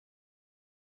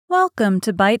Welcome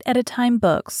to Bite at a Time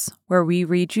Books, where we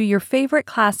read you your favorite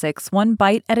classics one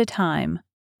bite at a time.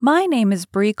 My name is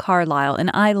Bree Carlisle,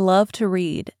 and I love to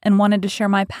read and wanted to share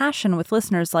my passion with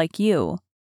listeners like you.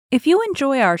 If you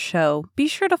enjoy our show, be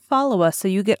sure to follow us so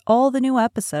you get all the new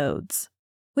episodes.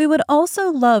 We would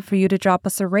also love for you to drop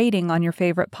us a rating on your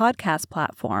favorite podcast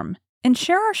platform and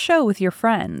share our show with your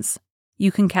friends.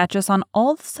 You can catch us on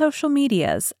all the social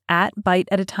medias at Bite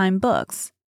at a Time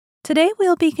Books. Today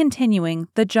we'll be continuing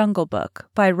The Jungle Book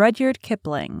by Rudyard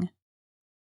Kipling.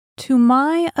 To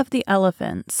My of the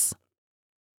Elephants.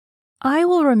 I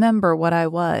will remember what I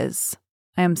was.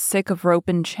 I am sick of rope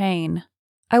and chain.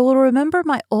 I will remember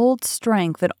my old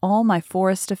strength and all my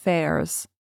forest affairs.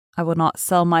 I will not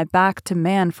sell my back to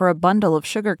man for a bundle of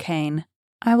sugar cane.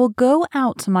 I will go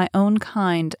out to my own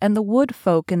kind and the wood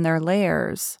folk in their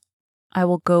lairs. I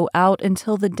will go out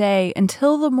until the day,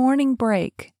 until the morning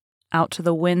break. Out to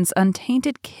the wind's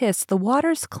untainted kiss, the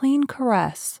water's clean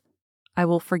caress. I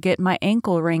will forget my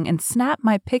ankle ring and snap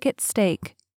my picket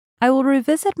stake. I will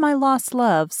revisit my lost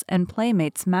loves and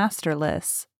playmates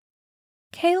masterless.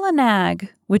 Kayla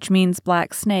Nag, which means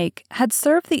black snake, had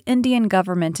served the Indian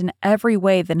government in every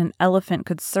way that an elephant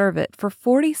could serve it for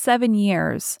 47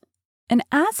 years. And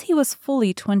as he was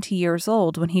fully 20 years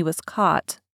old when he was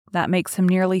caught, that makes him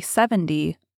nearly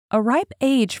 70, a ripe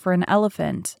age for an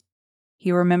elephant.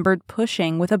 He remembered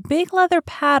pushing with a big leather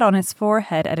pad on his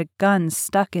forehead at a gun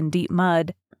stuck in deep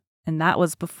mud, and that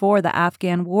was before the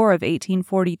Afghan War of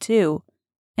 1842,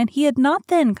 and he had not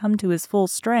then come to his full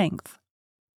strength.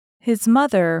 His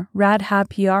mother, Radha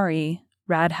Pyari,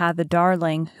 Radha the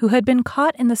Darling, who had been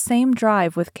caught in the same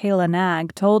drive with Kayla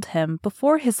Nag, told him,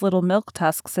 before his little milk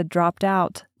tusks had dropped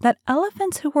out, that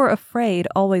elephants who were afraid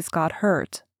always got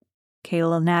hurt.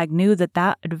 Kayla Nag knew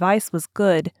that advice was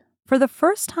good. For the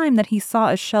first time that he saw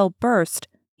a shell burst,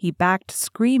 he backed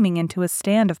screaming into a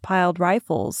stand of piled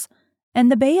rifles,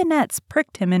 and the bayonets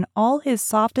pricked him in all his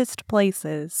softest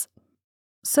places.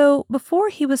 So, before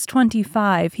he was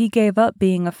 25, he gave up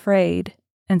being afraid,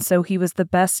 and so he was the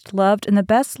best loved and the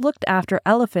best looked after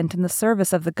elephant in the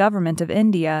service of the government of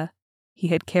India. He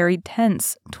had carried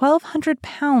tents, 1,200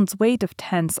 pounds weight of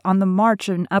tents on the march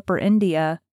in Upper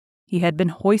India. He had been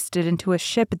hoisted into a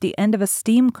ship at the end of a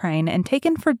steam crane and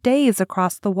taken for days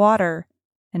across the water,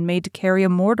 and made to carry a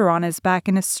mortar on his back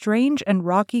in a strange and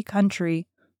rocky country,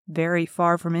 very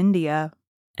far from India,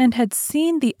 and had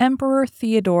seen the Emperor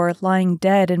Theodore lying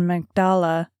dead in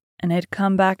Magdala, and had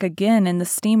come back again in the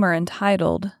steamer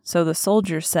entitled, so the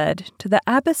soldier said, to the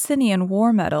Abyssinian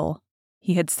war medal.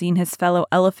 He had seen his fellow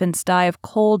elephants die of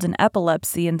cold and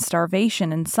epilepsy and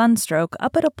starvation and sunstroke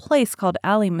up at a place called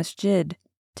Ali Masjid.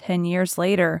 10 years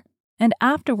later, and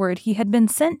afterward he had been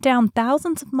sent down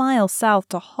thousands of miles south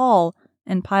to haul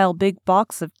and pile big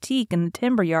balks of teak in the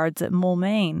timber yards at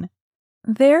Moulmein.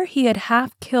 There he had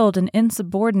half killed an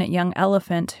insubordinate young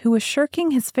elephant who was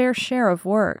shirking his fair share of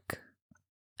work.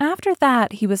 After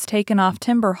that he was taken off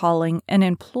timber hauling and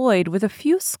employed with a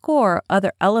few score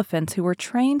other elephants who were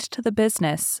trained to the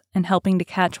business and helping to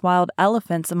catch wild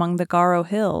elephants among the Garo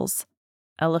Hills.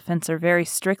 Elephants are very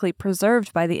strictly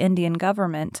preserved by the Indian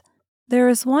government. There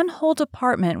is one whole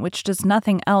department which does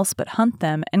nothing else but hunt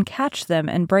them and catch them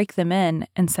and break them in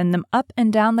and send them up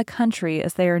and down the country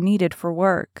as they are needed for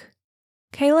work.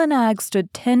 Kayla Nag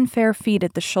stood 10 fair feet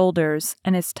at the shoulders,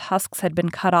 and his tusks had been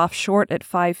cut off short at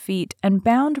 5 feet and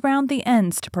bound round the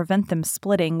ends to prevent them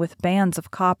splitting with bands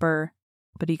of copper.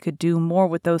 But he could do more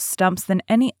with those stumps than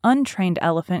any untrained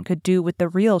elephant could do with the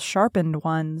real sharpened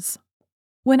ones.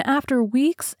 When after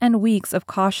weeks and weeks of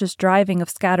cautious driving of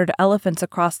scattered elephants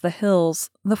across the hills,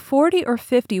 the 40 or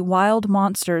 50 wild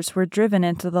monsters were driven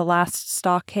into the last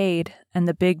stockade, and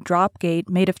the big drop gate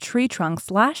made of tree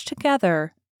trunks lashed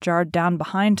together, jarred down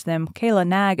behind them, Kayla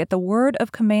Nag at the word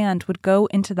of command would go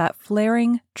into that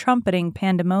flaring, trumpeting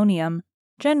pandemonium,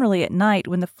 generally at night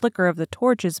when the flicker of the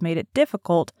torches made it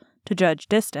difficult to judge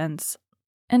distance.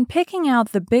 And picking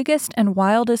out the biggest and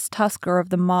wildest tusker of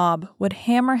the mob would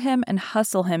hammer him and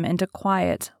hustle him into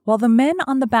quiet, while the men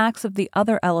on the backs of the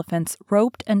other elephants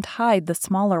roped and tied the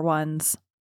smaller ones.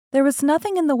 There was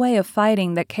nothing in the way of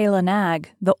fighting that Kayla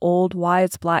Nag, the old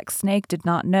wise black snake, did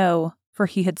not know, for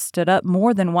he had stood up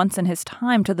more than once in his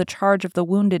time to the charge of the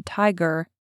wounded tiger,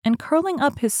 and curling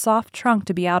up his soft trunk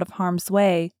to be out of harm's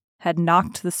way, had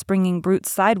knocked the springing brute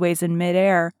sideways in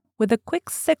midair with a quick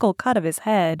sickle cut of his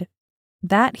head.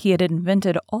 That he had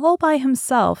invented all by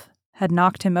himself, had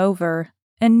knocked him over,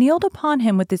 and kneeled upon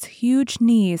him with his huge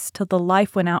knees till the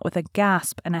life went out with a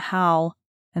gasp and a howl,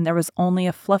 and there was only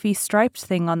a fluffy striped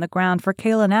thing on the ground for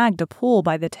Kayla Nag to pull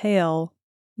by the tail.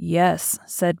 Yes,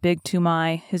 said Big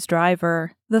Toomai, his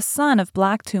driver, the son of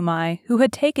Black Toomai, who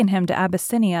had taken him to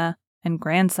Abyssinia, and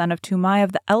grandson of Toomai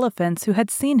of the elephants who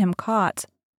had seen him caught.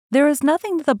 There is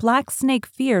nothing that the black snake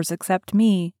fears except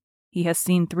me. He has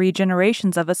seen 3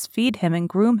 generations of us feed him and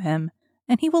groom him,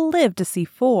 and he will live to see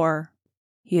 4.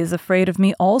 He is afraid of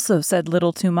me also, said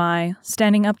Little Toomai,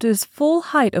 standing up to his full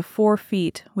height of 4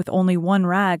 feet, with only 1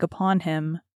 rag upon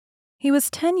him. He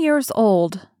was 10 years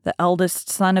old, the eldest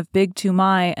son of Big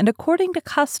Toomai, and according to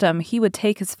custom he would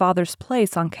take his father's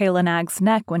place on Kala Nag's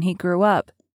neck when he grew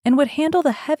up, and would handle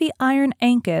the heavy iron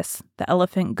Ankus, the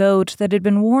elephant goad that had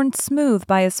been worn smooth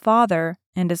by his father,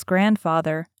 and his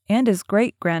grandfather, and his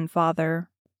great-grandfather.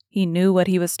 He knew what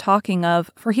he was talking of,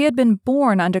 for he had been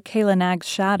born under Kala Nag's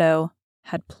shadow,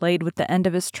 had played with the end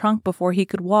of his trunk before he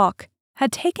could walk,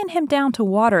 had taken him down to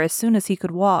water as soon as he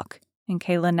could walk, and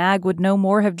Kala Nag would no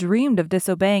more have dreamed of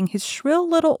disobeying his shrill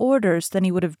little orders than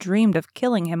he would have dreamed of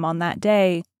killing him on that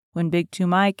day when Big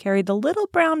Toomai carried the little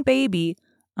brown baby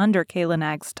under Kala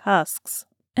Nag's tusks,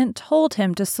 and told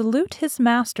him to salute his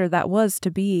master that was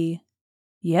to be.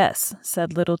 Yes,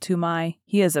 said Little Toomai,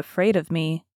 he is afraid of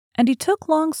me, and he took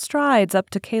long strides up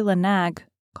to Kala Nag,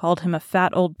 called him a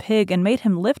fat old pig, and made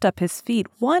him lift up his feet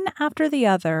one after the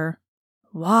other.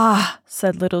 Wah,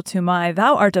 said Little Toomai,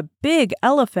 thou art a big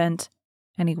elephant,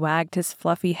 and he wagged his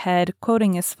fluffy head,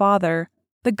 quoting his father,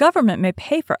 the government may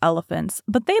pay for elephants,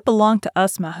 but they belong to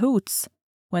us mahouts.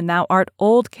 When thou art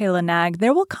old, Kala Nag,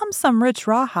 there will come some rich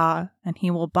Raja, and he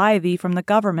will buy thee from the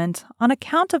government on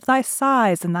account of thy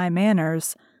size and thy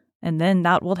manners, and then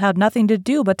thou wilt have nothing to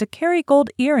do but to carry gold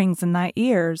earrings in thy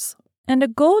ears, and a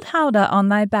gold howdah on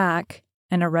thy back,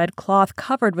 and a red cloth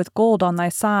covered with gold on thy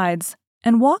sides,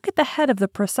 and walk at the head of the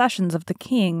processions of the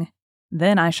king.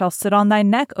 Then I shall sit on thy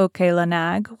neck, O Kala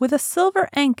Nag, with a silver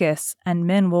Ankus, and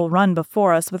men will run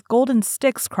before us with golden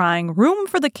sticks, crying, Room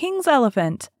for the king's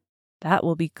elephant! That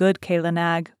will be good, Kala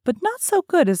Nag, but not so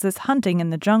good as this hunting in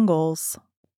the jungles.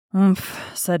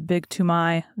 Umph, said Big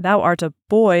Toomai, thou art a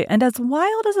boy, and as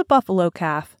wild as a buffalo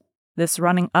calf. This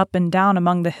running up and down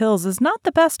among the hills is not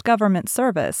the best government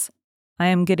service. I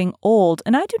am getting old,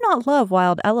 and I do not love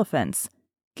wild elephants.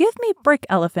 Give me brick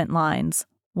elephant lines,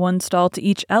 1 stall to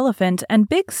each elephant, and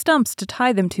big stumps to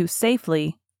tie them to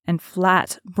safely, and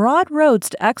flat, broad roads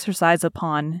to exercise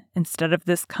upon, instead of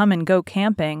this come-and-go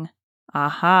camping.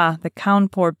 Aha, the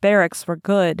Cawnpore barracks were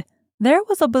good. There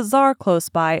was a bazaar close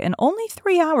by, and only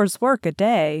 3 hours' work a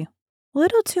day.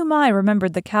 Little Toomai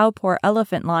remembered the Cawnpore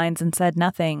elephant lines and said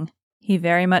nothing. He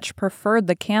very much preferred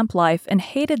the camp life and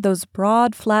hated those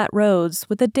broad, flat roads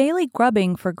with the daily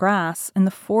grubbing for grass in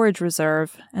the forage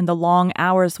reserve and the long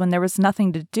hours when there was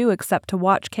nothing to do except to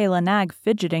watch Kala Nag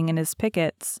fidgeting in his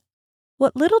pickets.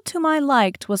 What Little Toomai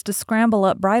liked was to scramble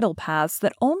up bridle paths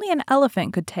that only an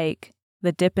elephant could take,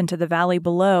 the dip into the valley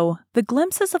below, the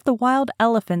glimpses of the wild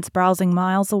elephants browsing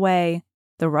miles away,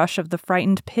 the rush of the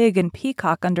frightened pig and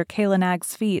peacock under Kala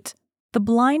Nag's feet, the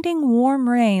blinding warm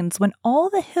rains when all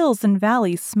the hills and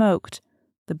valleys smoked,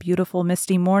 the beautiful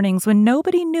misty mornings when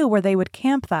nobody knew where they would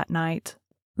camp that night,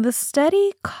 the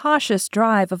steady, cautious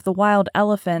drive of the wild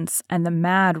elephants, and the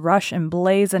mad rush and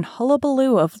blaze and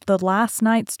hullabaloo of the last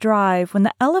night's drive when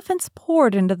the elephants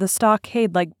poured into the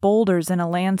stockade like boulders in a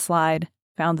landslide,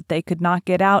 found that they could not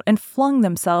get out, and flung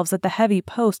themselves at the heavy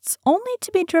posts only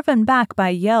to be driven back by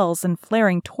yells and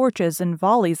flaring torches and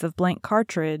volleys of blank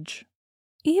cartridge.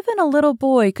 Even a little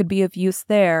boy could be of use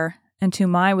there, and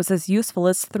Toomai was as useful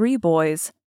as 3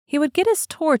 boys. He would get his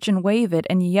torch and wave it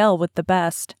and yell with the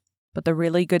best. But the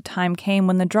really good time came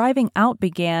when the driving out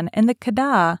began, and the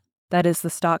Kedah, that is the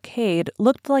stockade,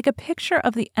 looked like a picture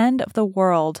of the end of the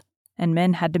world, and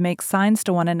men had to make signs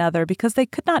to one another because they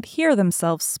could not hear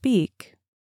themselves speak.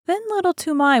 Then Little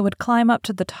Toomai would climb up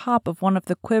to the top of one of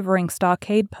the quivering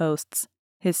stockade posts,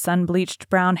 his sun-bleached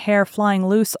brown hair flying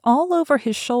loose all over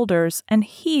his shoulders, and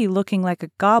he looking like a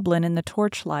goblin in the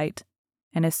torchlight.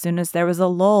 And as soon as there was a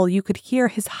lull, you could hear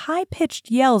his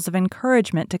high-pitched yells of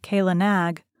encouragement to Kala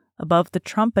Nag, above the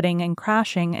trumpeting and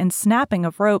crashing and snapping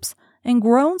of ropes and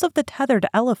groans of the tethered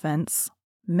elephants.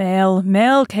 Mail,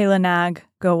 mail, Kala Nag.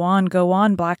 Go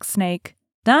on, Black Snake.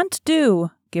 Dant do.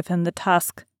 Give him the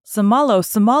tusk. Samalo,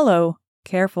 Samalo.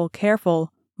 Careful,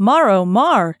 careful. Maro,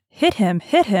 Mar. Hit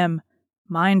him.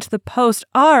 Mind the post,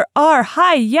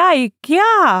 hi, yai,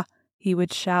 gya, he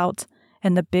would shout,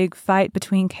 and the big fight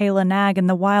between Kala Nag and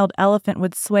the wild elephant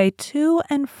would sway to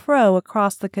and fro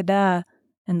across the Kedah,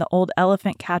 and the old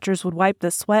elephant catchers would wipe the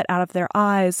sweat out of their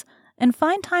eyes and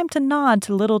find time to nod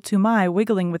to Little Toomai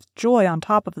wiggling with joy on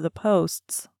top of the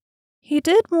posts. He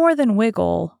did more than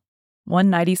wiggle. One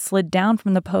night he slid down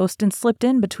from the post and slipped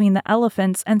in between the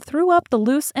elephants and threw up the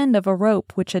loose end of a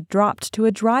rope which had dropped to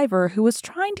a driver who was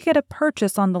trying to get a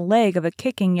purchase on the leg of a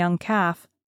kicking young calf.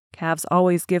 Calves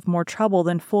always give more trouble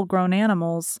than full-grown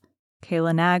animals.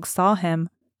 Kayla Nag saw him,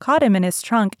 caught him in his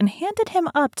trunk, and handed him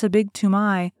up to Big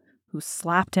Toomai, who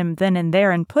slapped him then and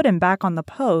there and put him back on the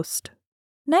post.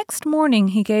 Next morning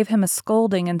he gave him a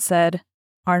scolding and said,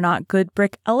 "Are not good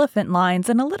brick elephant lines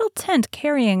and a little tent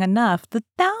carrying enough that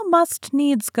thou must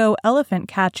needs go elephant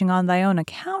catching on thy own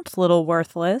account, little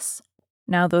worthless?"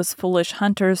 Now those foolish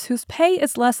hunters whose pay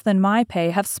is less than my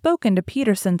pay have spoken to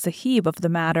Petersen Sahib of the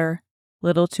matter.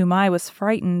 Little Toomai was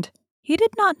frightened. He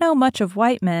did not know much of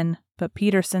white men, but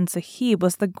Petersen Sahib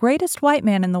was the greatest white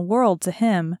man in the world to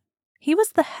him. He was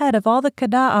the head of all the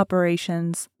Khada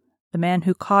operations, the man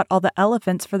who caught all the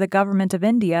elephants for the government of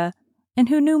India, and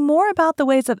who knew more about the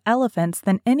ways of elephants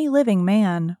than any living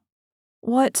man.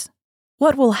 What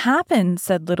will happen?"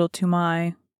 said Little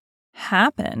Toomai.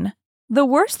 "Happen? The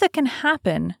worst that can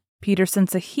happen. Petersen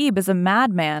Sahib is a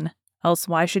madman, else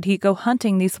why should he go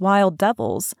hunting these wild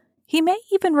devils? He may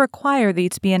even require thee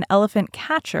to be an elephant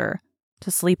catcher,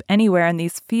 to sleep anywhere in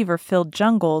these fever-filled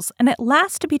jungles, and at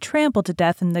last to be trampled to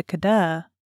death in the Khada.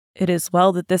 It is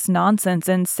well that this nonsense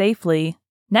ends safely.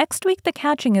 Next week the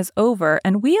catching is over,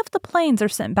 and we of the plains are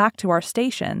sent back to our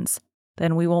stations.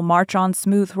 Then we will march on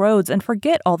smooth roads and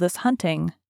forget all this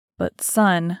hunting. But,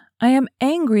 son, I am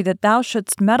angry that thou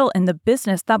shouldst meddle in the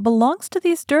business that belongs to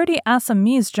these dirty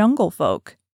Assamese jungle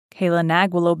folk. Kayla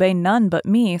Nag will obey none but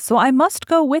me, so I must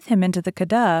go with him into the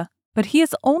Khada, but he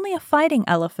is only a fighting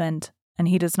elephant, and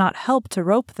he does not help to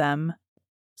rope them.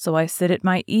 So I sit at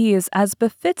my ease as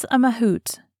befits a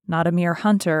mahout, not a mere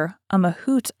hunter, a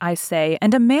mahout, I say,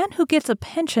 and a man who gets a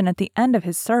pension at the end of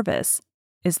his service.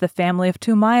 Is the family of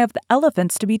Toomai of the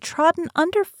elephants to be trodden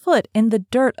underfoot in the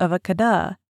dirt of a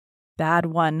Khada? Bad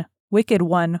one, wicked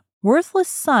one, worthless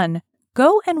son,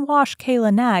 go and wash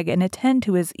Kayla Nag and attend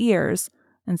to his ears,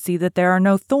 and see that there are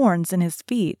no thorns in his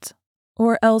feet.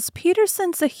 Or else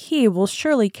Petersen Sahib will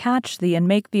surely catch thee and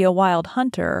make thee a wild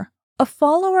hunter, a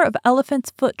follower of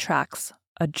elephants' foot tracks,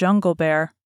 a jungle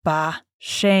bear. Bah!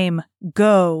 Shame!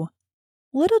 Go!"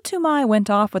 Little Toomai went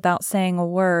off without saying a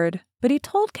word, but he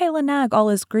told Kayla Nag all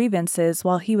his grievances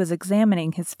while he was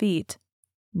examining his feet.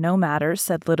 "No matter,"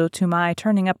 said Little Toomai,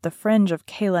 turning up the fringe of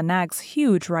Kayla Nag's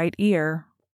huge right ear.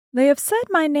 "They have said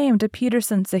my name to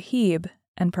Petersen Sahib,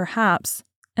 and perhaps,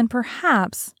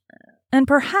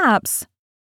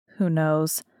 who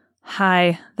knows?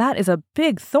 Hi, that is a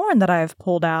big thorn that I have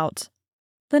pulled out."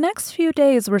 The next few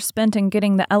days were spent in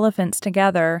getting the elephants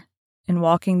together, in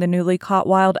walking the newly caught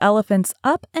wild elephants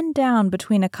up and down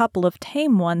between a couple of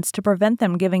tame ones to prevent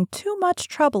them giving too much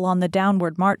trouble on the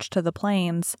downward march to the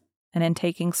plains, and in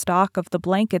taking stock of the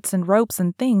blankets and ropes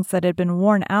and things that had been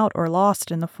worn out or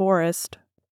lost in the forest.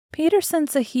 Petersen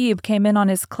Sahib came in on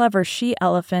his clever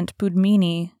she-elephant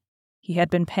Pudmini. He had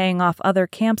been paying off other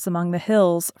camps among the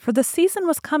hills, for the season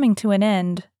was coming to an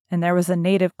end, and there was a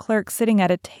native clerk sitting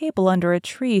at a table under a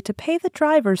tree to pay the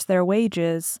drivers their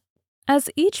wages.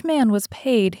 As each man was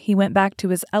paid, he went back to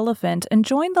his elephant and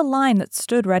joined the line that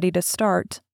stood ready to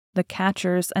start, the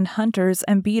catchers and hunters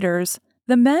and beaters,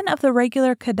 the men of the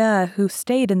regular Khada who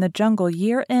stayed in the jungle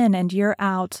year in and year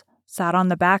out, sat on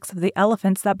the backs of the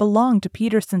elephants that belonged to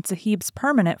Petersen Sahib's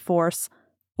permanent force,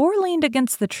 or leaned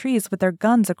against the trees with their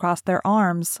guns across their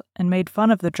arms, and made fun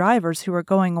of the drivers who were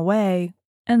going away,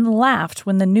 and laughed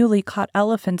when the newly caught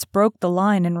elephants broke the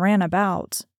line and ran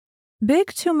about.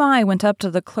 Big Toomai went up to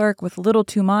the clerk with Little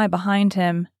Toomai behind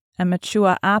him, and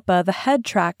Machua Appa, the head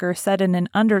tracker, said in an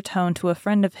undertone to a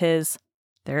friend of his,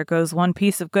 "There goes one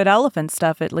piece of good elephant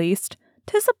stuff at least.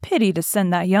 'Tis a pity to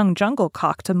send that young jungle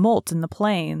cock to molt in the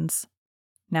plains."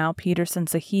 Now Petersen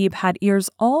Sahib had ears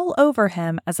all over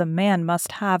him, as a man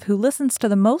must have who listens to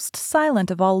the most silent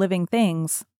of all living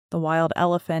things, the wild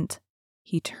elephant.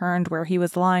 He turned where he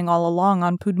was lying all along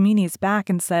on Pudmini's back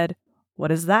and said,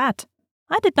 "What is that?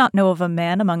 I did not know of a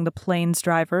man among the plains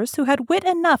drivers who had wit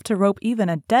enough to rope even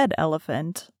a dead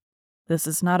elephant. This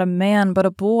is not a man but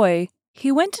a boy.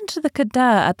 He went into the Khada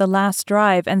at the last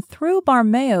drive and threw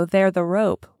Barmeo there the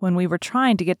rope when we were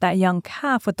trying to get that young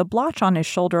calf with the blotch on his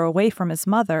shoulder away from his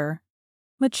mother."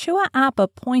 Machua Appa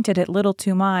pointed at Little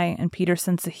Toomai, and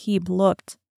Petersen Sahib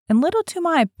looked, and Little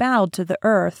Toomai bowed to the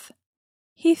earth.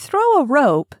 "He throw a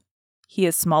rope? He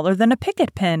is smaller than a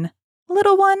picket pin.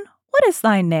 Little one, what is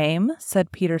thy name?"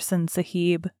 said Petersen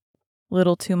Sahib.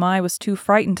 Little Toomai was too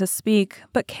frightened to speak,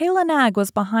 but Kayla Nag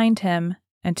was behind him,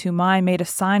 and Toomai made a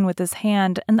sign with his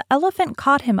hand, and the elephant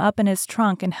caught him up in his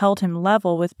trunk and held him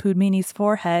level with Pudmini's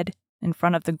forehead, in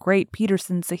front of the great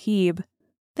Petersen Sahib.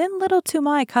 Then little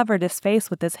Toomai covered his face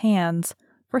with his hands,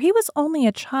 for he was only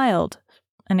a child,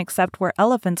 and except where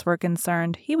elephants were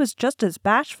concerned, he was just as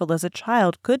bashful as a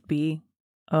child could be.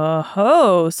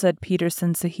 "Oh-ho," said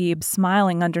Petersen Sahib,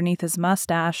 smiling underneath his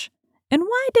mustache. "And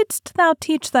why didst thou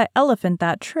teach thy elephant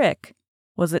that trick?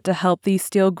 Was it to help thee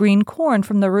steal green corn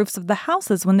from the roofs of the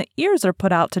houses when the ears are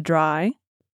put out to dry?"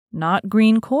 "Not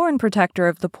green corn, protector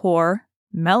of the poor.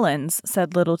 Melons,"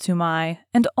 said little Toomai,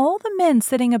 and all the men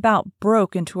sitting about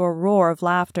broke into a roar of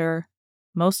laughter.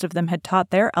 Most of them had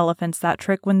taught their elephants that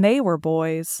trick when they were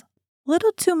boys.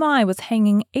 Little Toomai was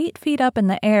hanging 8 feet up in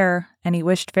the air, and he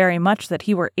wished very much that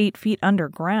he were 8 feet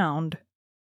underground.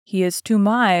 "He is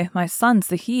Toomai, my son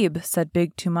Sahib," said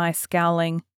Big Toomai,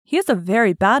 scowling. "He is a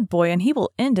very bad boy, and he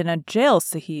will end in a jail,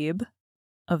 Sahib."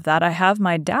 "Of that I have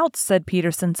my doubts," said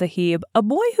Petersen Sahib. "A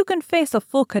boy who can face a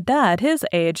full Khada at his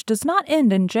age does not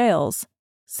end in jails.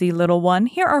 See, little one,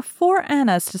 here are 4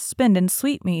 annas to spend in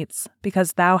sweetmeats,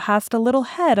 because thou hast a little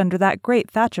head under that great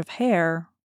thatch of hair.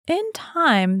 In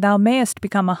time thou mayest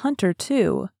become a hunter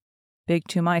too." Big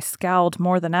Toomai scowled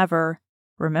more than ever.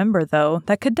 "Remember, though,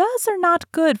 that Khadas are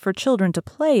not good for children to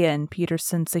play in,"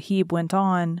 Petersen Sahib went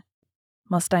on.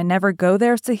 "Must I never go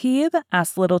there, Sahib?"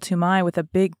 asked little Toomai with a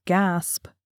big gasp.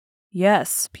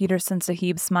 "Yes," Petersen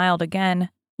Sahib smiled again.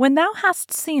 "When thou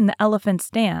hast seen the elephants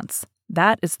dance,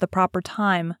 that is the proper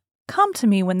time. Come to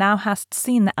me when thou hast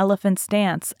seen the elephants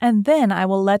dance, and then I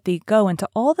will let thee go into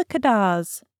all the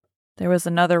Khadas." There was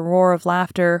another roar of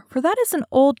laughter, for that is an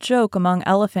old joke among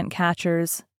elephant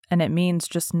catchers, and it means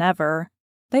just never.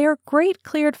 They are great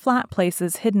cleared flat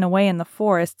places hidden away in the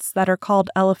forests that are called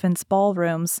elephants'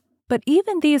 ballrooms, but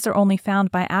even these are only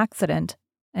found by accident,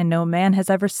 and no man has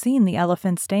ever seen the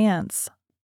elephants dance.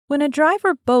 When a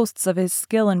driver boasts of his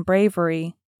skill and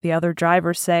bravery, the other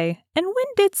drivers say, "And when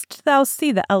didst thou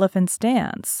see the elephants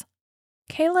dance?"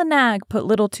 Kala Nag put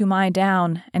little Toomai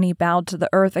down, and he bowed to the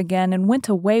earth again and went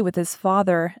away with his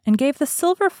father, and gave the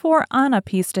silver 4 anna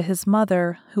piece to his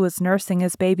mother, who was nursing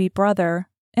his baby brother,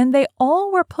 and they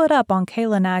all were put up on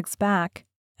Kala Nag's back,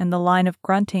 and the line of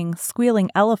grunting, squealing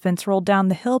elephants rolled down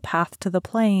the hill path to the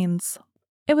plains.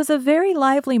 It was a very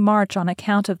lively march on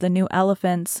account of the new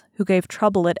elephants, who gave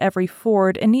trouble at every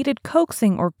ford and needed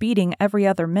coaxing or beating every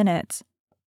other minute.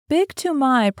 Big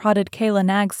Toomai prodded Kala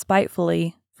Nag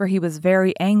spitefully, for he was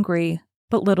very angry,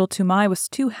 but little Toomai was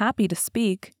too happy to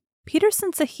speak.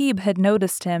 Petersen Sahib had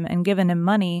noticed him and given him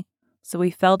money, so he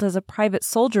felt as a private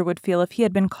soldier would feel if he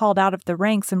had been called out of the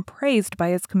ranks and praised by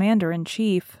his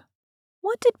commander-in-chief.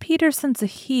 "What did Petersen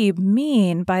Sahib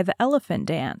mean by the elephant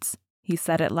dance?" he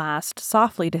said at last,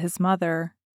 softly to his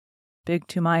mother. Big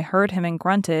Toomai heard him and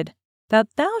grunted,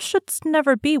 "That thou shouldst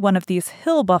never be one of these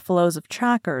hill buffaloes of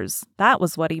trackers, that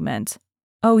was what he meant.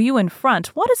 Oh, you in front,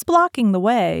 what is blocking the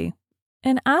way?"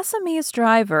 An Assamese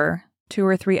driver, 2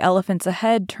 or 3 elephants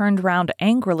ahead, turned round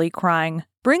angrily, crying,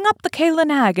 "Bring up the Kala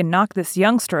Nag and knock this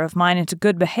youngster of mine into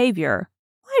good behavior.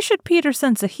 Why should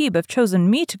Petersen Sahib have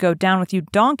chosen me to go down with you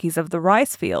donkeys of the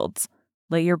rice fields?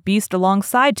 Lay your beast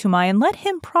alongside Toomai and let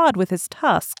him prod with his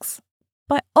tusks.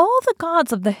 By all the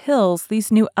gods of the hills,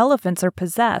 these new elephants are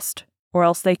possessed, or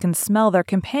else they can smell their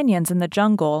companions in the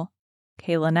jungle."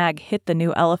 Kala Nag hit the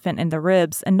new elephant in the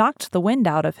ribs and knocked the wind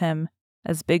out of him.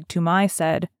 As Big Toomai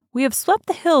said, "We have swept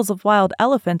the hills of wild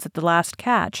elephants at the last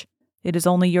catch. It is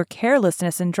only your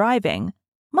carelessness in driving.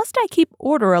 Must I keep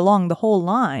order along the whole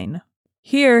line?"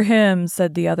 "Hear him,"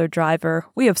 said the other driver.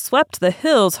 "We have swept the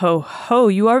hills, ho-ho,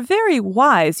 you are very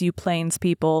wise, you plains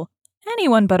people.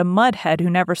 Anyone but a mudhead who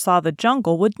never saw the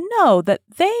jungle would know that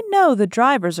they know the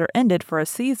drivers are ended for a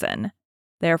season.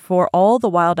 Therefore all the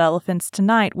wild elephants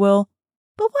tonight will—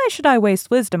 But why should I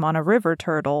waste wisdom on a river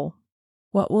turtle?"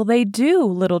 "What will they do?"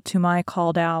 little Toomai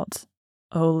called out.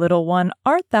 "O little one,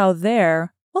 art thou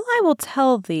there? Well, I will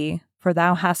tell thee, for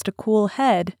thou hast a cool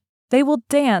head. They will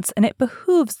dance, and it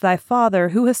behooves thy father,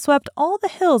 who has swept all the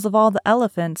hills of all the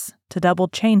elephants, to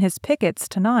double-chain his pickets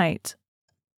tonight."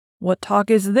 "What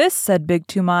talk is this?" said Big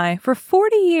Toomai. "For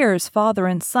 40 years, father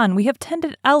and son, we have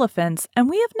tended elephants, and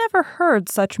we have never heard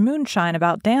such moonshine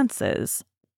about dances."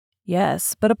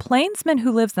 "Yes, but a plainsman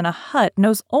who lives in a hut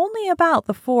knows only about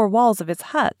the 4 walls of his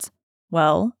hut.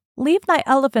 Well, leave thy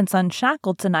elephants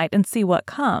unshackled tonight and see what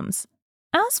comes.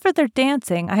 As for their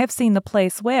dancing, I have seen the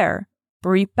place where.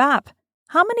 Breep Bap,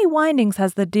 how many windings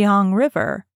has the Diang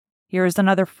River? Here is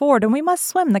another ford, and we must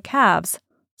swim the calves.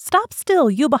 Stop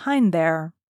still, you behind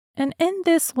there." And in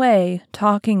this way,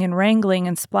 talking and wrangling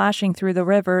and splashing through the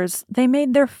rivers, they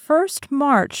made their first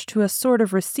march to a sort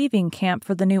of receiving camp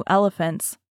for the new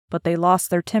elephants, but they lost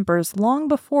their tempers long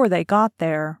before they got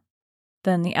there.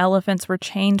 Then the elephants were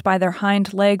chained by their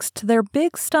hind legs to their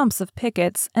big stumps of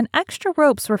pickets, and extra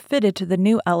ropes were fitted to the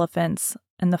new elephants,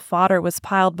 and the fodder was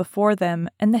piled before them,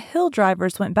 and the hill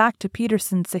drivers went back to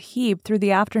Peterson Sahib through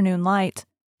the afternoon light,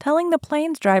 telling the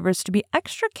plains drivers to be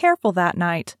extra careful that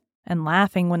night, and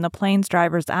laughing when the plains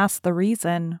drivers asked the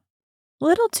reason.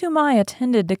 Little Toomai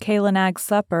attended to Kala Nag's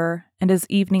supper, and as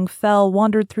evening fell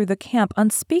wandered through the camp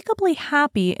unspeakably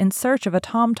happy in search of a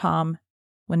tom-tom.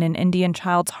 When an Indian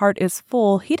child's heart is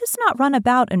full, he does not run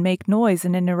about and make noise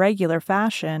in an irregular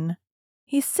fashion.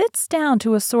 He sits down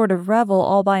to a sort of revel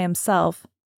all by himself,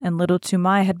 and little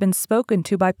Toomai had been spoken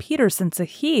to by Peterson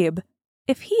Sahib.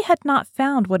 If he had not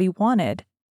found what he wanted,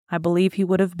 I believe he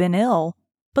would have been ill,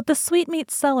 but the sweetmeat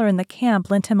seller in the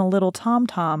camp lent him a little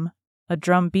tom-tom, a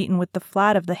drum beaten with the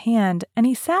flat of the hand, and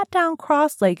he sat down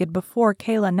cross-legged before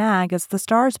Kala Nag as the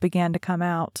stars began to come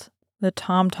out. The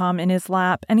tom-tom in his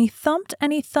lap, and he thumped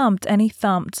and he thumped and he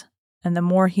thumped, and the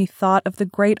more he thought of the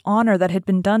great honor that had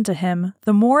been done to him,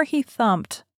 the more he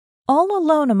thumped. All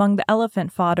alone among the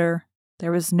elephant fodder,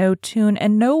 there was no tune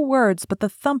and no words, but the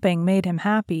thumping made him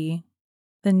happy.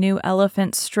 The new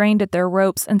elephants strained at their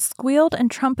ropes and squealed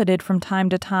and trumpeted from time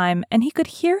to time, and he could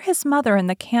hear his mother in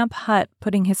the camp hut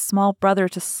putting his small brother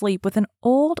to sleep with an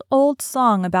old, old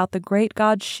song about the great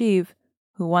god Shiv,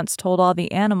 who once told all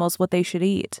the animals what they should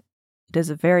eat. It is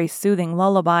a very soothing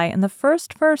lullaby, and the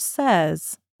first verse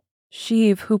says,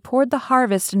 Shiv, who poured the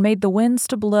harvest and made the winds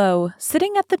to blow,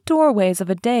 sitting at the doorways of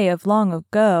a day of long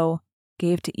ago,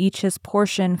 gave to each his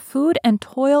portion, food and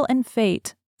toil and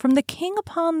fate, from the king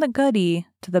upon the guddy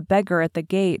to the beggar at the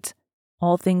gate.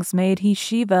 All things made he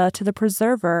Shiva to the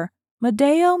preserver,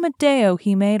 Madeo, Madeo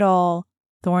he made all,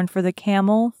 thorn for the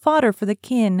camel, fodder for the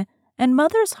kin, and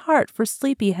mother's heart for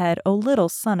sleepyhead, O little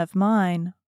son of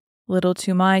mine. Little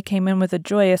Toomai came in with a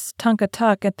joyous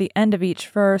tunk-a-tuck at the end of each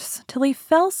verse, till he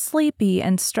fell sleepy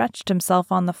and stretched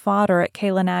himself on the fodder at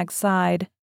Kala Nag's side.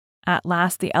 At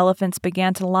last the elephants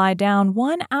began to lie down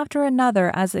one after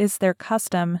another as is their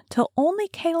custom, till only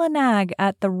Kala Nag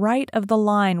at the right of the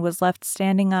line was left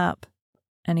standing up.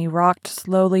 And he rocked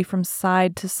slowly from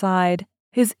side to side,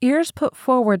 his ears put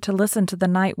forward to listen to the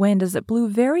night wind as it blew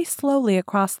very slowly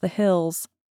across the hills.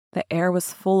 The air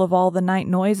was full of all the night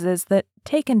noises that,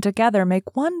 taken together,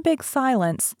 make one big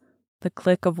silence, the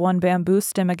click of one bamboo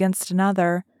stem against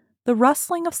another, the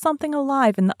rustling of something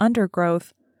alive in the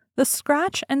undergrowth, the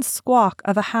scratch and squawk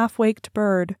of a half-waked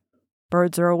bird.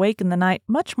 Birds are awake in the night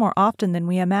much more often than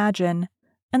we imagine,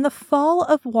 and the fall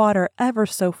of water ever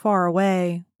so far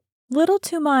away. Little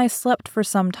Toomai slept for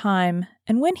some time,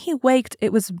 and when he waked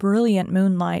it was brilliant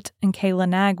moonlight, and Kala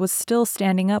Nag was still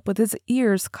standing up with his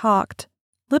ears cocked.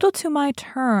 Little Toomai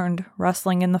turned,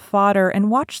 rustling in the fodder,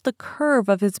 and watched the curve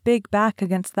of his big back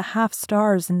against the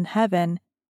half-stars in heaven,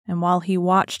 and while he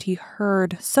watched he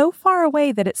heard, so far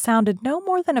away that it sounded no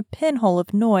more than a pinhole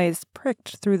of noise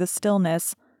pricked through the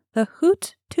stillness, the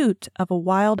hoot-toot of a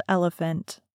wild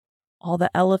elephant. All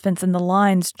the elephants in the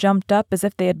lines jumped up as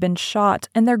if they had been shot,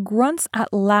 and their grunts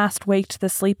at last waked the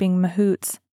sleeping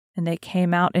mahouts, and they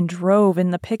came out and drove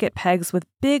in the picket pegs with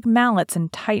big mallets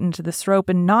and tightened this rope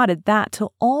and knotted that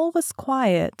till all was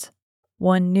quiet.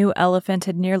 One new elephant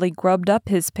had nearly grubbed up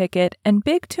his picket, and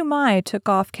Big Toomai took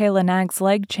off Kala Nag's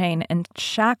leg chain and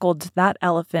shackled that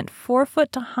elephant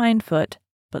forefoot to hindfoot,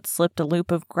 but slipped a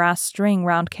loop of grass string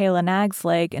round Kala Nag's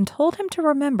leg and told him to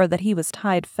remember that he was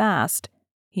tied fast.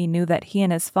 He knew that he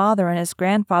and his father and his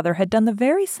grandfather had done the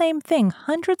very same thing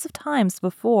hundreds of times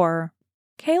before.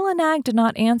 Kala Nag did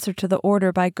not answer to the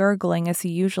order by gurgling as he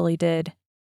usually did.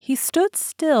 He stood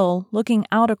still, looking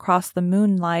out across the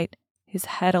moonlight, his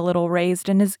head a little raised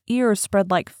and his ears spread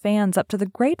like fans up to the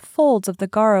great folds of the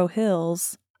Garo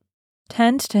hills.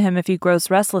 "Tend to him if he grows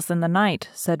restless in the night,"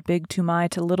 said Big Toomai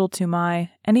to Little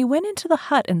Toomai, and he went into the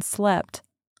hut and slept.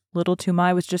 Little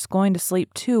Toomai was just going to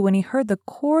sleep too when he heard the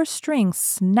core string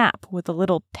snap with a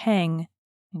little tang,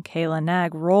 and Kala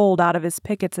Nag rolled out of his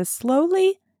pickets as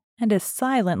slowly and as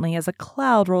silently as a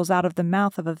cloud rolls out of the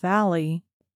mouth of a valley.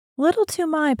 Little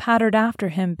Toomai pattered after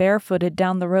him barefooted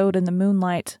down the road in the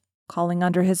moonlight, calling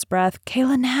under his breath,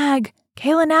 Kala Nag,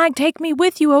 take me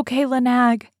with you, O Kala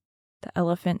Nag." The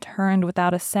elephant turned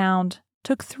without a sound,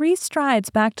 took 3 strides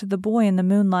back to the boy in the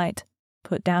moonlight,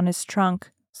 put down his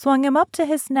trunk, swung him up to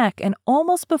his neck, and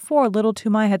almost before Little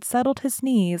Toomai had settled his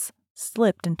knees,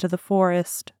 slipped into the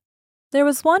forest. There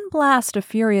was one blast of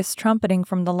furious trumpeting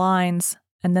from the lines,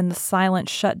 and then the silence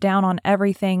shut down on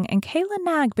everything, and Kala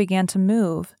Nag began to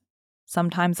move.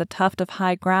 Sometimes a tuft of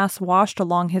high grass washed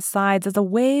along his sides as a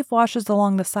wave washes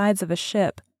along the sides of a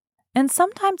ship, and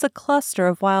sometimes a cluster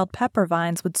of wild pepper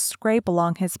vines would scrape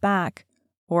along his back,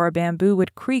 or a bamboo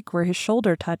would creak where his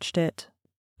shoulder touched it.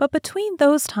 But between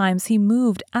those times he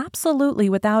moved absolutely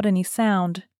without any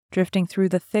sound, drifting through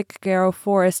the thick Garo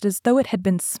forest as though it had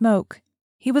been smoke.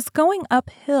 He was going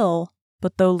uphill,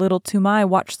 but though little Toomai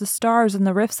watched the stars in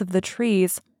the rifts of the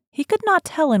trees, he could not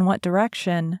tell in what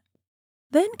direction.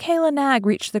 Then Kayla Nag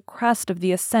reached the crest of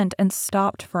the ascent and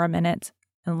stopped for a minute,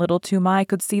 and little Toomai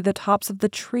could see the tops of the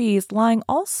trees lying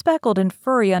all speckled and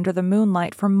furry under the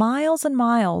moonlight for miles and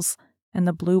miles, and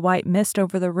the blue-white mist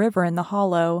over the river in the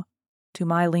hollow.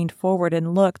 Toomai leaned forward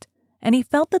and looked, and he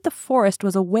felt that the forest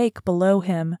was awake below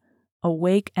him,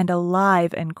 awake and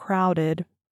alive and crowded.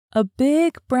 A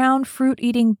big, brown,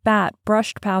 fruit-eating bat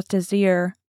brushed past his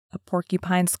ear. A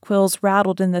porcupine's quills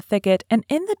rattled in the thicket, and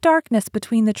in the darkness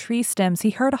between the tree stems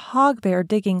he heard a hogbear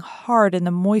digging hard in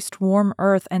the moist, warm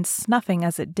earth and snuffing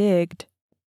as it digged.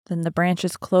 Then the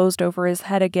branches closed over his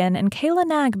head again, and Kayla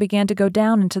Nag began to go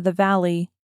down into the valley,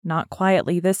 not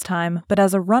quietly this time, but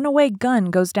as a runaway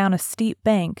gun goes down a steep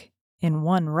bank, in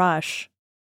one rush.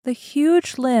 The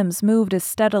huge limbs moved as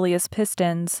steadily as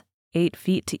pistons, 8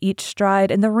 feet to each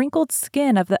stride, and the wrinkled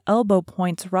skin of the elbow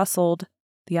points rustled.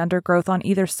 The undergrowth on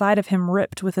either side of him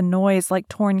ripped with a noise like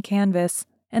torn canvas,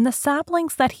 and the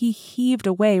saplings that he heaved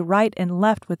away right and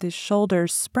left with his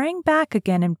shoulders sprang back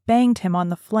again and banged him on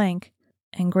the flank,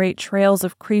 and great trails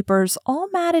of creepers, all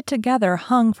matted together,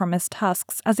 hung from his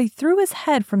tusks as he threw his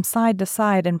head from side to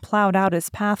side and plowed out his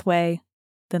pathway.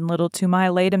 Then little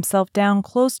Toomai laid himself down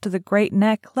close to the great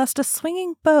neck lest a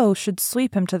swinging bow should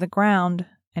sweep him to the ground,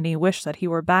 and he wished that he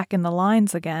were back in the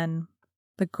lines again.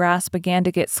 The grass began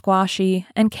to get squashy,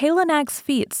 and Kayla Nag's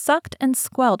feet sucked and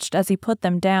squelched as he put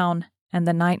them down, and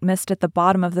the night mist at the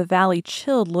bottom of the valley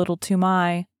chilled little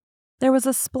Toomai. There was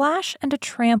a splash and a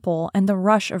trample and the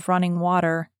rush of running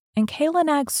water, and Kayla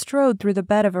Nag strode through the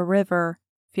bed of a river,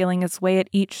 feeling his way at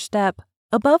each step,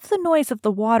 above the noise of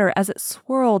the water as it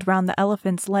swirled round the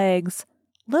elephant's legs.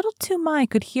 Little Toomai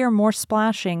could hear more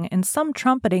splashing and some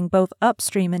trumpeting both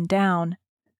upstream and down.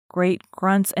 Great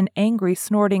grunts and angry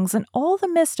snortings, and all the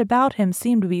mist about him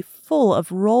seemed to be full of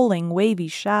rolling, wavy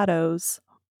shadows.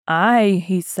 "Aye,"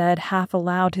 he said, half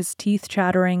aloud, his teeth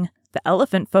chattering, "the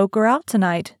elephant folk are out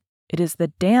tonight. It is the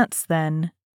dance,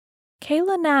 then."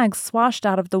 Kayla Nag swashed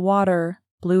out of the water,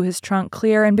 blew his trunk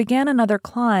clear, and began another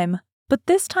climb. But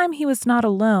this time he was not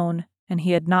alone, and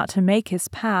he had not to make his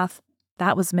path.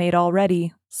 That was made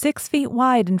already, 6 feet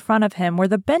wide in front of him, where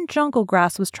the bent jungle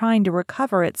grass was trying to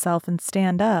recover itself and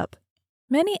stand up.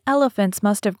 Many elephants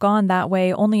must have gone that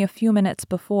way only a few minutes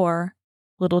before.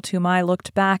 Little Toomai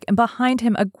looked back, and behind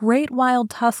him a great wild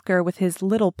tusker with his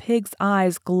little pig's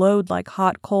eyes glowed like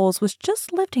hot coals was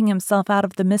just lifting himself out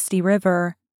of the misty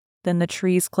river. Then the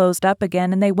trees closed up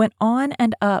again, and they went on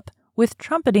and up, with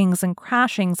trumpetings and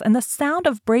crashings and the sound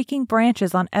of breaking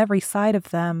branches on every side of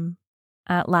them.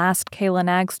 At last Kayla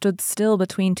Nag stood still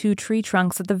between 2 tree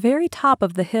trunks at the very top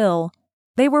of the hill.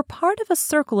 They were part of a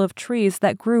circle of trees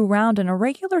that grew round an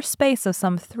irregular space of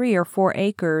some 3 or 4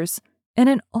 acres, and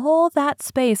in all that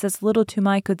space, as little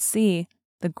Toomai could see,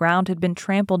 the ground had been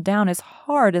trampled down as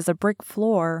hard as a brick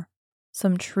floor.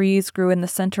 Some trees grew in the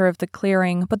center of the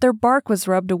clearing, but their bark was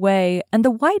rubbed away, and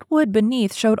the white wood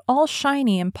beneath showed all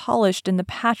shiny and polished in the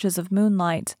patches of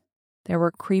moonlight. There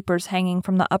were creepers hanging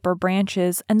from the upper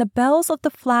branches, and the bells of the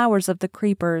flowers of the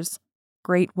creepers,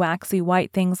 great waxy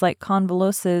white things like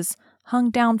convoluses,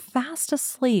 hung down fast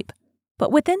asleep,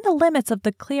 but within the limits of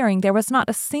the clearing there was not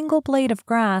a single blade of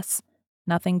grass,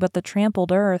 nothing but the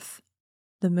trampled earth.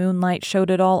 The moonlight showed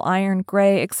it all iron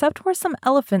gray, except where some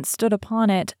elephants stood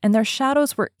upon it, and their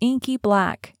shadows were inky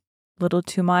black. Little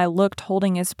Toomai looked,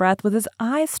 holding his breath, with his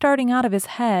eyes starting out of his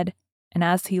head, and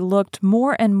as he looked,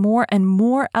 more and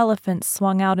more elephants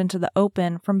swung out into the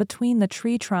open from between the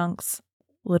tree trunks.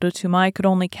 Little Toomai could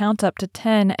only count up to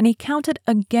 10, and he counted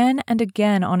again and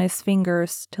again on his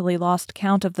fingers, till he lost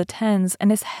count of the 10s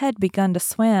and his head begun to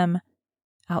swim.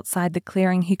 Outside the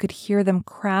clearing he could hear them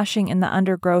crashing in the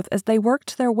undergrowth as they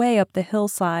worked their way up the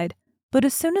hillside, but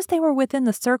as soon as they were within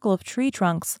the circle of tree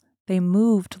trunks, they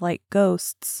moved like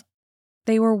ghosts.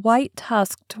 They were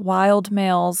white-tusked wild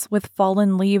males, with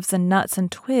fallen leaves and nuts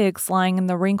and twigs lying in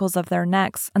the wrinkles of their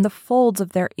necks and the folds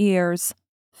of their ears.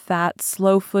 Fat,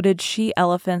 slow-footed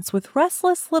she-elephants with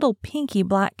restless little pinky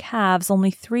black calves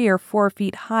only 3 or 4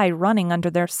 feet high running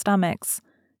under their stomachs.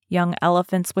 Young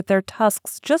elephants with their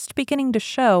tusks just beginning to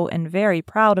show and very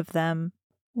proud of them.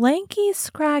 Lanky,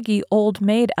 scraggy old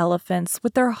maid elephants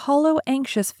with their hollow,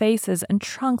 anxious faces and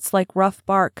trunks like rough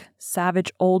bark,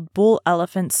 savage old bull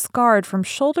elephants scarred from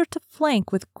shoulder to flank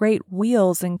with great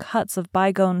wheals and cuts of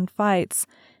bygone fights,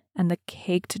 and the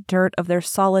caked dirt of their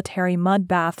solitary mud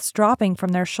baths dropping from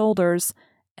their shoulders,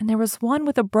 and there was one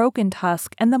with a broken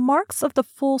tusk and the marks of the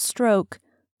full stroke,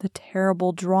 the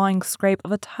terrible drawing scrape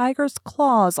of a tiger's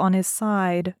claws on his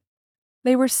side.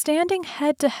 They were standing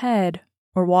head to head,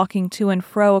 or walking to and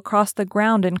fro across the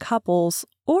ground in couples,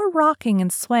 or rocking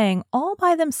and swaying all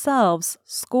by themselves,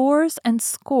 scores and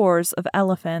scores of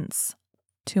elephants.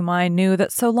 Toomai knew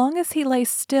that so long as he lay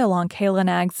still on Kala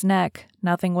Nag's neck,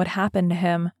 nothing would happen to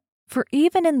him, for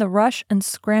even in the rush and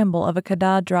scramble of a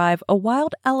Keddah drive, a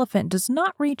wild elephant does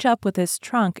not reach up with his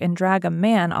trunk and drag a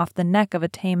man off the neck of a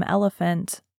tame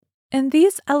elephant. And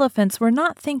these elephants were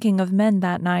not thinking of men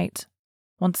that night.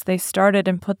 Once they started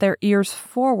and put their ears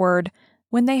forward,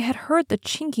 when they had heard the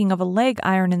chinking of a leg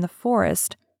iron in the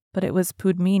forest, but it was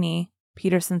Pudmini,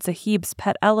 Peterson Sahib's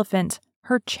pet elephant,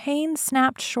 her chain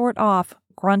snapped short off,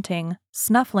 grunting,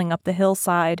 snuffling up the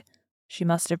hillside. She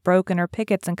must have broken her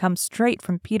pickets and come straight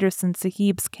from Peterson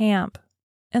Sahib's camp.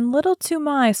 And little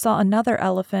Toomai saw another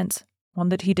elephant, one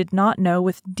that he did not know,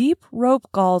 with deep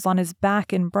rope galls on his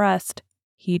back and breast.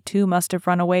 He too must have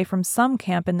run away from some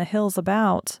camp in the hills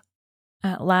about.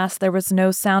 At last there was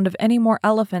no sound of any more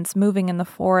elephants moving in the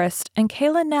forest, and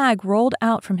Kala Nag rolled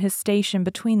out from his station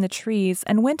between the trees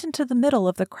and went into the middle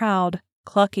of the crowd,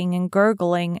 clucking and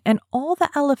gurgling, and all the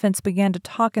elephants began to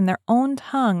talk in their own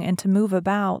tongue and to move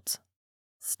about.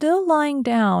 Still lying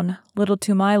down, little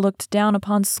Toomai looked down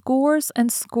upon scores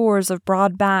and scores of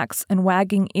broad backs and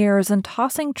wagging ears and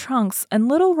tossing trunks and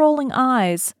little rolling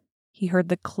eyes. He heard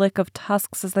the click of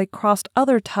tusks as they crossed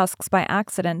other tusks by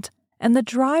accident, and the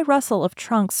dry rustle of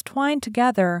trunks twined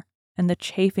together, and the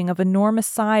chafing of enormous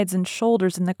sides and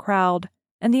shoulders in the crowd,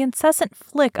 and the incessant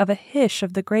flick of a hiss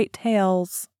of the great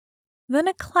tails. Then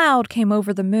a cloud came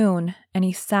over the moon, and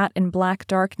he sat in black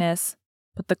darkness.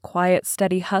 But the quiet,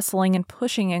 steady hustling and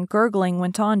pushing and gurgling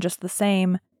went on just the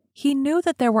same. He knew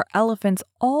that there were elephants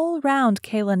all round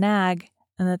Kala Nag,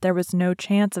 and that there was no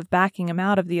chance of backing him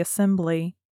out of the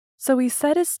assembly. So he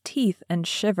set his teeth and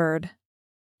shivered.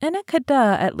 In a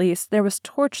Keddah, at least, there was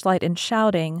torchlight and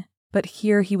shouting, but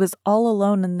here he was all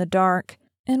alone in the dark,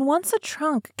 and once a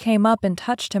trunk came up and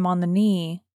touched him on the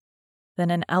knee.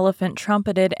 Then an elephant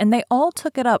trumpeted, and they all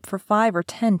took it up for 5 or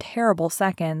 10 terrible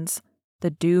seconds. The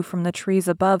dew from the trees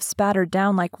above spattered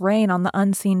down like rain on the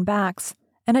unseen backs,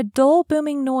 and a dull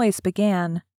booming noise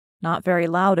began, not very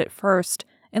loud at first,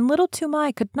 and little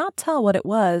Toomai could not tell what it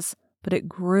was, but it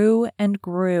grew, and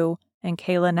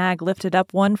Kala Nag lifted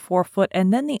up one forefoot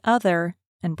and then the other,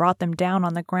 and brought them down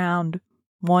on the ground.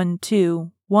 1,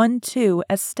 2, 1, 2,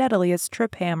 as steadily as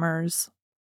trip hammers.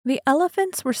 The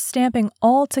elephants were stamping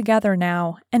all together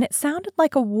now, and it sounded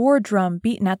like a war drum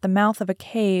beaten at the mouth of a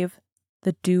cave.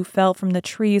 The dew fell from the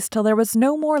trees till there was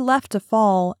no more left to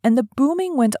fall, and the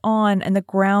booming went on, and the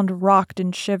ground rocked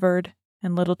and shivered,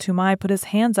 and little Toomai put his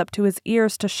hands up to his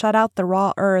ears to shut out the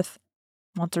raw earth.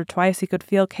 Once or twice he could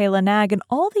feel Kala Nag and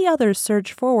all the others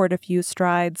surge forward a few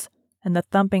strides, and the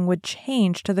thumping would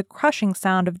change to the crushing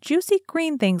sound of juicy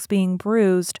green things being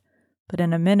bruised, but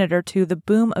in a minute or two the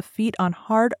boom of feet on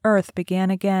hard earth began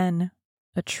again.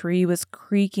 A tree was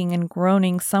creaking and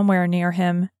groaning somewhere near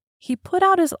him. He put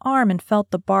out his arm and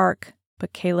felt the bark,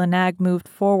 but Kala Nag moved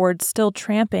forward, still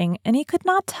tramping, and he could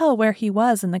not tell where he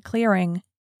was in the clearing.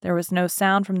 There was no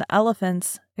sound from the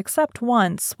elephants, except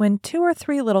once, when 2 or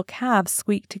 3 little calves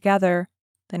squeaked together.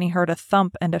 Then he heard a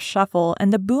thump and a shuffle,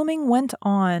 and the booming went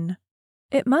on.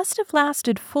 It must have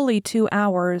lasted fully 2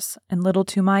 hours, and little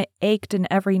Toomai ached in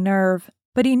every nerve,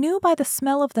 but he knew by the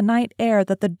smell of the night air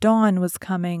that the dawn was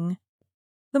coming.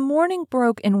 The morning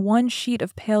broke in one sheet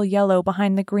of pale yellow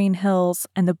behind the green hills,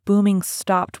 and the booming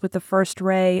stopped with the first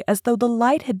ray, as though the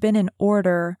light had been in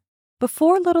order.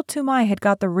 Before little Toomai had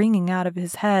got the ringing out of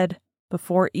his head,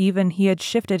 before even he had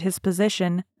shifted his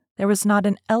position, there was not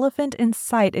an elephant in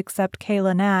sight except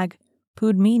Kala Nag,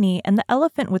 Pudmini, and the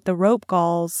elephant with the rope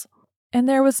galls. And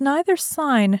there was neither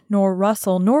sign, nor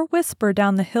rustle, nor whisper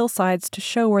down the hillsides to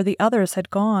show where the others had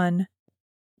gone.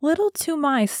 Little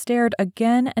Toomai stared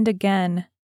again and again.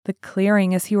 The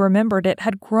clearing, as he remembered it,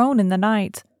 had grown in the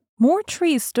night. More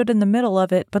trees stood in the middle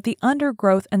of it, but the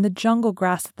undergrowth and the jungle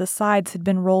grass at the sides had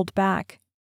been rolled back.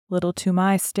 Little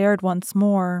Toomai stared once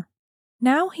more.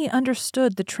 Now he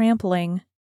understood the trampling.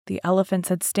 The elephants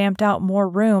had stamped out more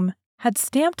room, had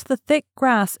stamped the thick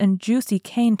grass and juicy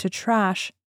cane to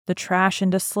trash, the trash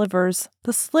into slivers,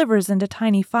 the slivers into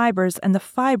tiny fibers, and the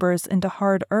fibers into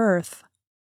hard earth.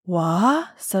 "Wha?"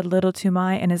 said little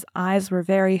Toomai, and his eyes were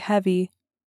very heavy.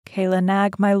 "Kala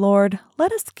Nag, my lord,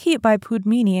 let us keep by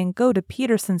Pudmini and go to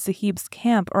Peterson Sahib's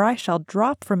camp, or I shall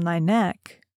drop from thy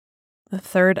neck." The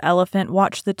third elephant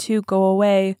watched the 2 go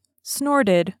away,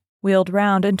 snorted, wheeled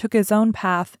round, and took his own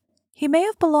path. He may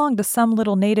have belonged to some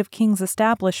little native king's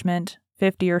establishment,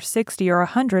 50 or 60 or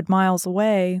 100 miles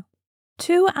away.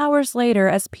 2 hours later,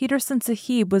 as Petersen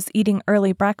Sahib was eating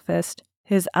early breakfast,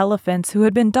 his elephants, who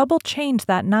had been double-chained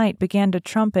that night, began to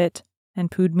trumpet,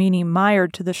 and Pudmini,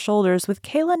 mired to the shoulders with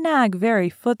Kala Nag very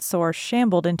footsore,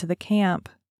 shambled into the camp.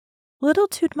 Little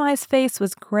Tootmai's face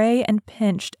was gray and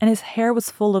pinched, and his hair was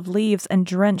full of leaves and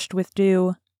drenched with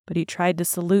dew, but he tried to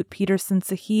salute Petersen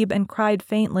Sahib and cried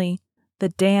faintly, "The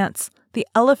dance, the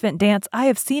elephant dance, I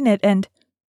have seen it, and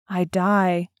I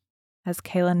die." As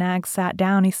Kala Nag sat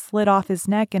down, he slid off his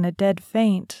neck in a dead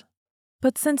faint.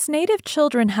 But since native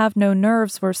children have no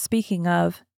nerves worth speaking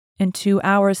of, in 2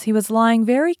 hours he was lying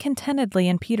very contentedly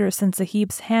in Petersen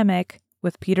Sahib's hammock,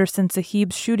 with Petersen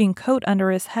Sahib's shooting coat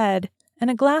under his head, and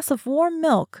a glass of warm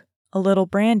milk, a little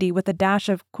brandy with a dash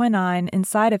of quinine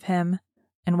inside of him,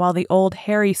 and while the old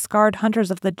hairy scarred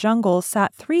hunters of the jungle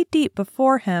sat 3 deep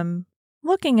before him,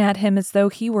 looking at him as though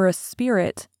he were a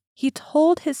spirit, he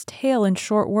told his tale in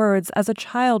short words as a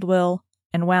child will,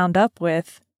 and wound up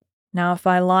with, "Now if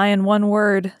I lie in one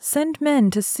word, send men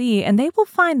to see, and they will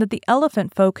find that the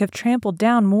elephant folk have trampled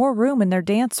down more room in their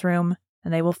dance room,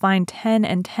 and they will find 10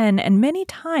 and 10 and many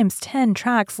times 10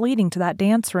 tracks leading to that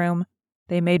dance room.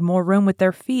 They made more room with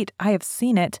their feet, I have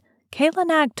seen it. Kala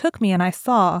Nag took me and I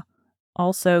saw.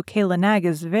 Also, Kala Nag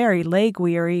is very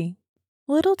leg-weary."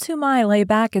 Little Toomai lay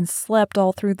back and slept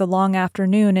all through the long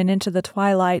afternoon and into the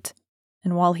twilight,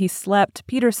 and while he slept,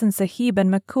 Petersen Sahib and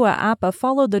Makua Appa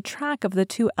followed the track of the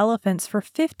 2 elephants for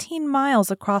 15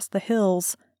 miles across the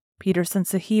hills. Petersen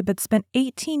Sahib had spent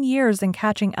 18 years in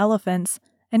catching elephants,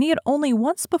 and he had only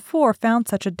once before found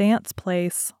such a dance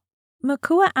place.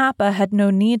 Makua Appa had no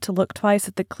need to look twice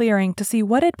at the clearing to see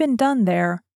what had been done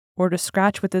there, or to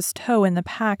scratch with his toe in the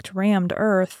packed, rammed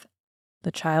earth.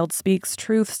 "The child speaks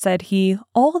truth," said he.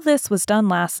 "All this was done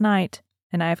last night,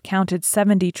 and I have counted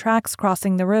 70 tracks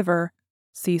crossing the river.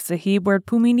 See, Sahib, where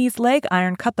Pumini's leg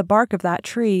iron cut the bark of that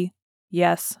tree.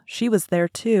 Yes, she was there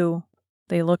too."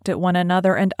 They looked at one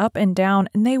another and up and down,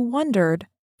 and they wondered,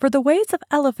 for the ways of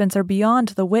elephants are beyond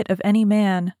the wit of any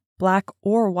man, black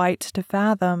or white, to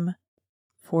fathom.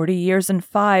 40 years and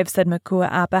 5, said Makua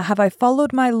Appa, have I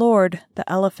followed my lord, the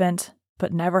elephant,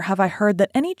 but never have I heard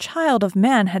that any child of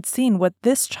man had seen what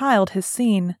this child has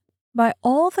seen. By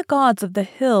all the gods of the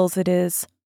hills it is.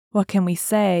 What can we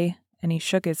say? And he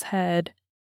shook his head.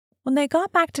 When they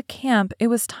got back to camp, it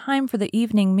was time for the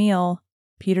evening meal.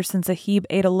 Petersen Sahib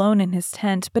ate alone in his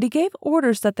tent, but he gave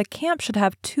orders that the camp should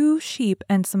have 2 sheep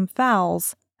and some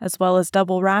fowls, as well as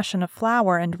double ration of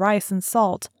flour and rice and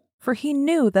salt, for he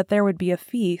knew that there would be a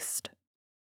feast.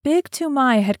 Big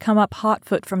Toomai had come up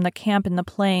hotfoot from the camp in the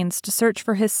plains to search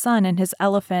for his son and his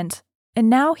elephant, and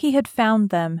now he had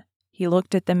found them. He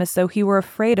looked at them as though he were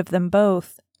afraid of them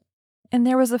both. And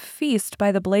there was a feast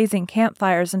by the blazing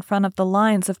campfires in front of the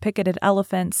lines of picketed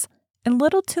elephants, and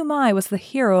little Toomai was the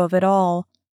hero of it all,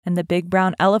 and the big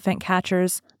brown elephant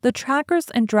catchers, the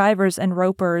trackers and drivers and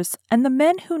ropers, and the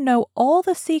men who know all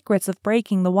the secrets of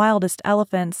breaking the wildest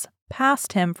elephants,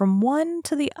 passed him from one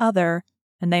to the other,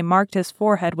 and they marked his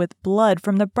forehead with blood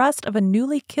from the breast of a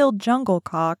newly killed jungle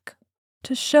cock,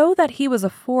 to show that he was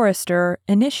a forester,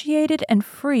 initiated and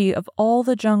free of all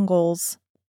the jungles.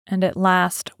 And at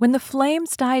last, when the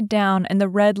flames died down and the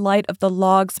red light of the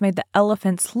logs made the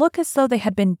elephants look as though they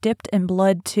had been dipped in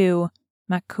blood too,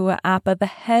 Makua Appa, the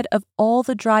head of all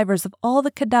the drivers of all the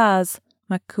Kadas,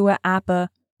 Makua Appa,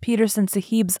 Petersen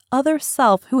Sahib's other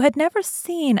self who had never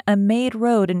seen a made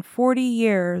road in 40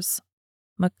 years.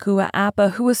 Makua Appa,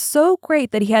 who was so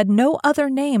great that he had no other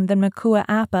name than Makua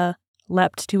Appa,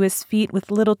 leapt to his feet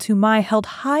with little Toomai held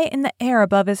high in the air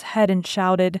above his head and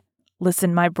shouted,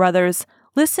 "Listen, my brothers,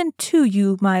 listen to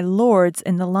you, my lords,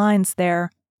 in the lines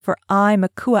there, for I,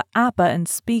 Makua Appa, am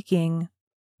speaking.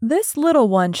 This little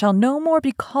one shall no more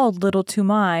be called little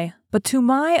Toomai, but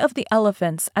Toomai of the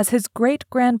elephants, as his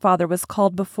great-grandfather was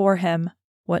called before him.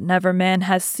 What never man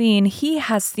has seen, he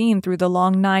has seen through the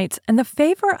long night, and the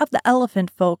favor of the elephant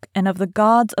folk and of the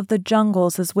gods of the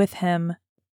jungles is with him.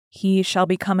 He shall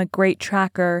become a great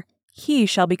tracker. He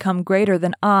shall become greater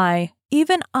than I,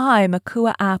 even I,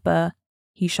 Makua Appa.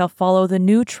 He shall follow the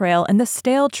new trail and the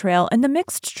stale trail and the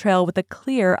mixed trail with a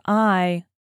clear eye.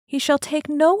 He shall take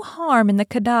no harm in the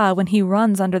Kada when he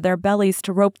runs under their bellies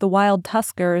to rope the wild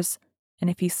tuskers, and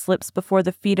if he slips before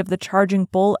the feet of the charging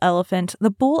bull elephant,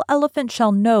 the bull elephant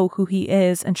shall know who he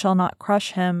is and shall not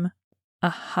crush him.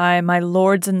 Ahai, my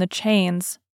lords in the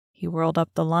chains!" He whirled up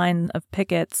the line of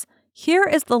pickets. "Here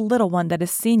is the little one that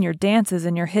has seen your dances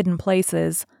in your hidden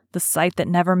places, the sight that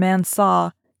never man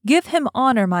saw. Give him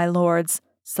honor, my lords.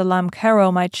 Salam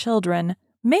karo, my children.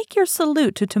 make your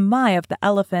salute to Tumai of the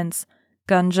elephants.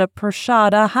 Gunja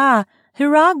Prashad, aha,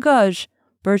 Hiraguj,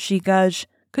 Burshiguj,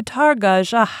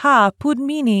 Katarguj, aha,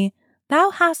 Pudmini.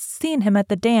 Thou hast seen him at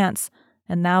the dance,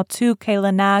 and thou too,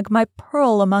 Kalanag, my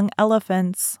pearl among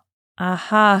elephants.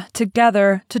 Aha,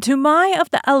 together, to Tumai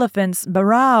of the elephants,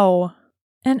 Barao.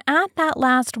 And at that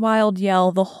last wild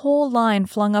yell, the whole line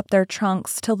flung up their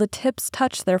trunks till the tips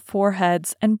touched their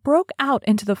foreheads and broke out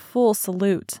into the full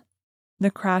salute. The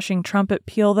crashing trumpet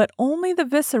peal that only the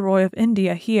Viceroy of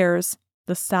India hears,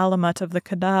 the Salamat of the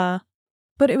Khada.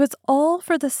 But it was all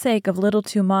for the sake of little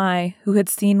Tumai, who had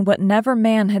seen what never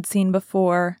man had seen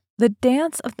before, the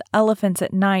dance of the elephants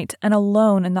at night and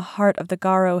alone in the heart of the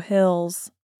Garo Hills.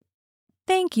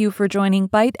 Thank you for joining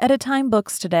Bite at a Time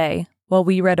Books today, while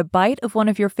we read a bite of one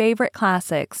of your favorite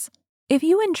classics. If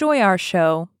you enjoy our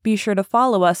show, be sure to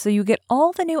follow us so you get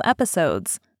all the new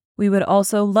episodes. We would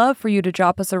also love for you to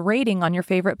drop us a rating on your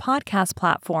favorite podcast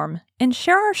platform and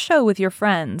share our show with your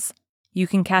friends. You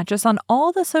can catch us on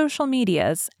all the social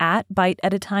medias at Bite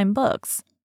at a Time Books.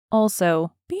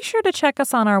 Also, be sure to check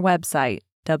us on our website,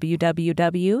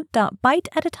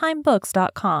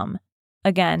 www.biteatatimebooks.com.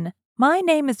 Again, my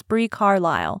name is Bree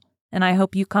Carlisle, and I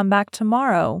hope you come back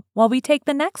tomorrow while we take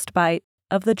the next bite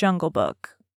of the Jungle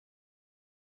Book.